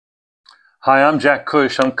Hi, I'm Jack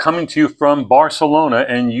Cush. I'm coming to you from Barcelona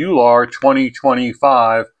and EULAR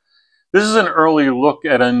 2025. This is an early look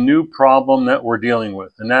at a new problem that we're dealing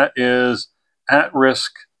with, and that is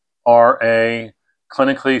at-risk RA,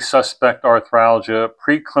 clinically suspect arthralgia,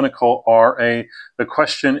 preclinical RA. The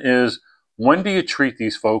question is, when do you treat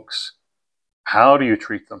these folks? How do you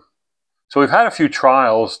treat them? So we've had a few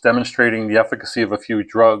trials demonstrating the efficacy of a few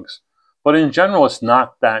drugs, but in general, it's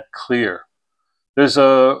not that clear. There's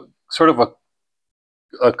a sort of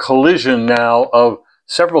a collision now of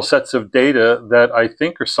several sets of data that I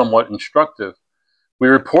think are somewhat instructive. We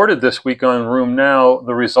reported this week on Room Now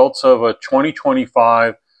the results of a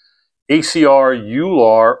 2025 ACR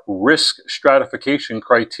EULAR risk stratification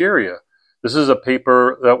criteria. This is a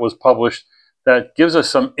paper that was published that gives us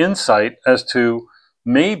some insight as to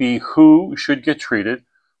maybe who should get treated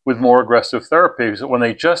with more aggressive therapies when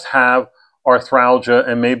they just have arthralgia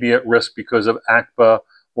and may be at risk because of ACPA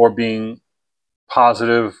or being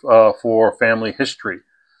positive for family history.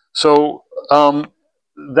 So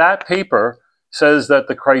that paper says that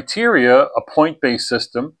the criteria, a point-based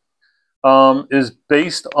system, is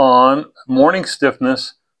based on morning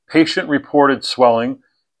stiffness, patient-reported swelling,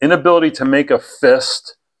 inability to make a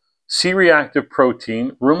fist, C-reactive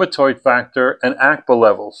protein, rheumatoid factor, and ACPA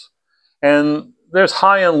levels. And there's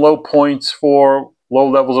high and low points for low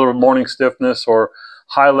levels of morning stiffness or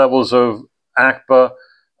high levels of ACPA.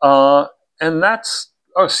 And that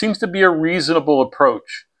seems to be a reasonable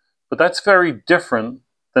approach. But that's very different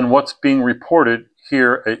than what's being reported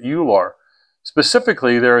here at EULAR.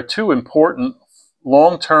 Specifically, there are two important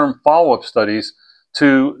long-term follow-up studies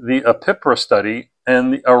to the APIPRA study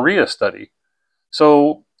and the ARRIA study.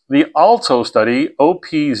 So the ALTO study,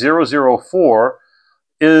 OP004,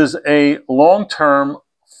 is a long-term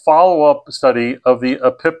follow-up study of the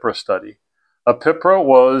APIPRA study. APIPRA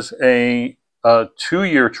was a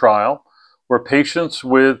 2-year trial where patients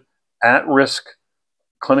with at-risk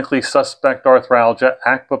clinically suspect arthralgia,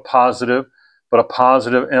 ACPA positive, but a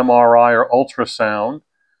positive MRI or ultrasound,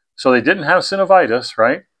 so they didn't have synovitis,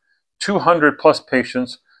 right? 200 plus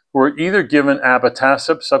patients who were either given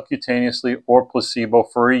abatacept subcutaneously or placebo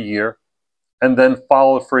for a year, and then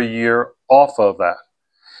followed for a year off of that.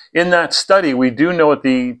 In that study, we do know at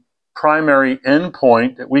the primary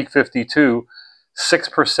endpoint at week 52,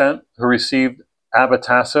 6% who received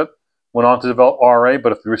abatacept went on to develop RA,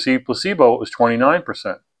 but if they received placebo, it was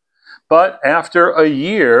 29%. But after a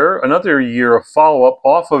year, another year of follow-up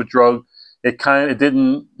off of drug, it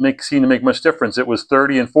didn't seem to make much difference. It was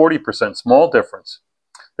 30 and 40%, small difference.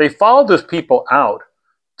 They followed those people out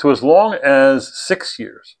to as long as 6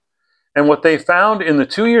 years. And what they found in the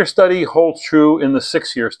 2-year study holds true in the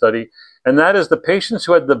 6-year study, and that is the patients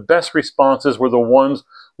who had the best responses were the ones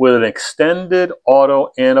with an extended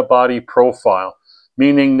autoantibody profile,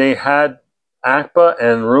 meaning they had ACPA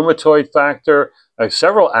and rheumatoid factor,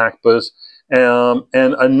 several ACPAs, and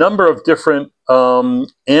a number of different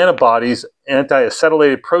antibodies,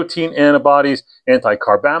 anti-acetylated protein antibodies,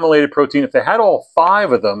 anti-carbamylated protein. If they had all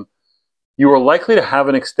 5 of them, you were likely to have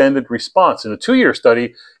an extended response. In a 2-year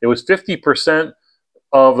study, it was 50%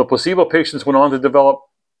 of the placebo patients went on to develop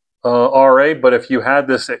RA, but if you had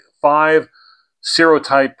this 5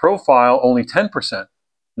 serotype profile, only 10%. And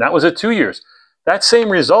that was at 2 years. That same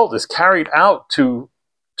result is carried out to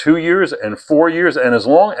 2 years and 4 years and as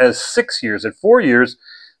long as 6 years. At 4 years,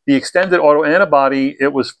 the extended autoantibody,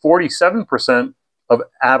 it was 47% of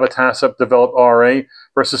abatacept developed RA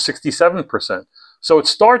versus 67%. So it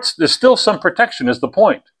starts, there's still some protection is the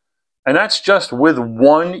point. And that's just with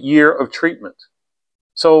 1 year of treatment.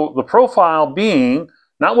 So the profile being,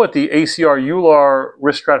 not what the ACR EULAR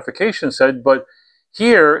risk stratification said, but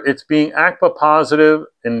here it's being ACPA positive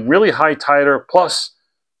in really high titer plus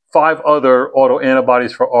 5 other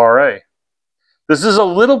autoantibodies for RA. This is a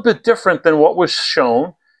little bit different than what was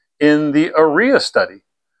shown in the ARRIA study.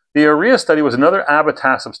 The ARRIA study was another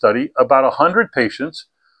abatacept study. About 100 patients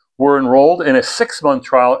were enrolled in a 6-month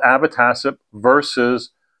trial, abatacept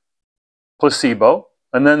versus placebo,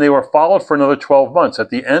 and then they were followed for another 12 months. At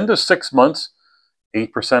the end of 6 months, 8%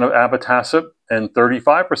 of abatacept and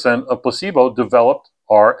 35% of placebo developed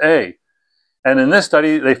RA. And in this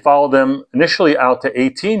study, they followed them initially out to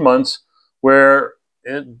 18 months, where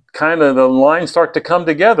the lines start to come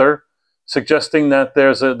together, suggesting that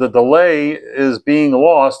the delay is being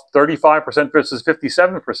lost, 35% versus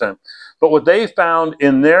 57%. But what they found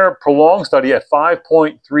in their prolonged study at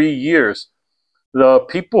 5.3 years, the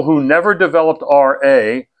people who never developed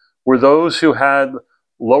RA were those who had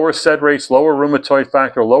lower SED rates, lower rheumatoid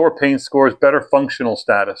factor, lower pain scores, better functional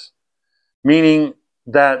status. Meaning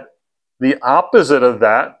that the opposite of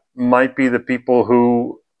that might be the people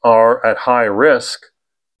who are are at high risk,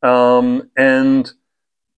 and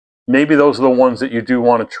maybe those are the ones that you do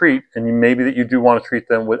want to treat, and maybe that you do want to treat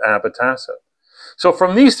them with abatacept. So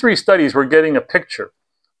from these 3 studies, we're getting a picture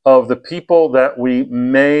of the people that we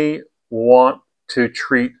may want to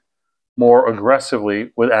treat more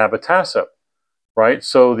aggressively with abatacept, right?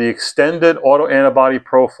 So the extended autoantibody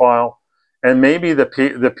profile, and maybe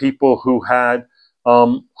the people who had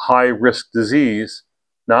high-risk disease,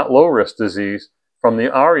 not low-risk disease, from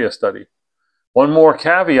the ARRIA study. One more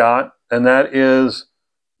caveat, and that is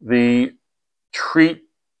the treat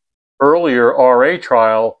earlier RA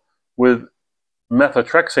trial with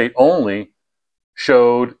methotrexate only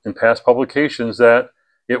showed in past publications that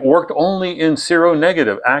it worked only in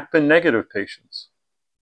seronegative, actin-negative patients.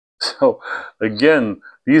 So again,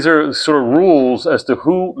 these are sort of rules as to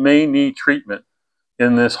who may need treatment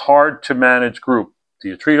in this hard-to-manage group. Do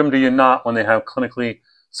you treat them, do you not, when they have clinically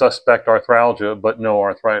suspect arthralgia but no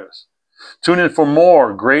arthritis? Tune in for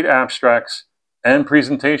more great abstracts and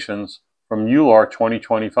presentations from EULAR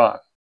 2025.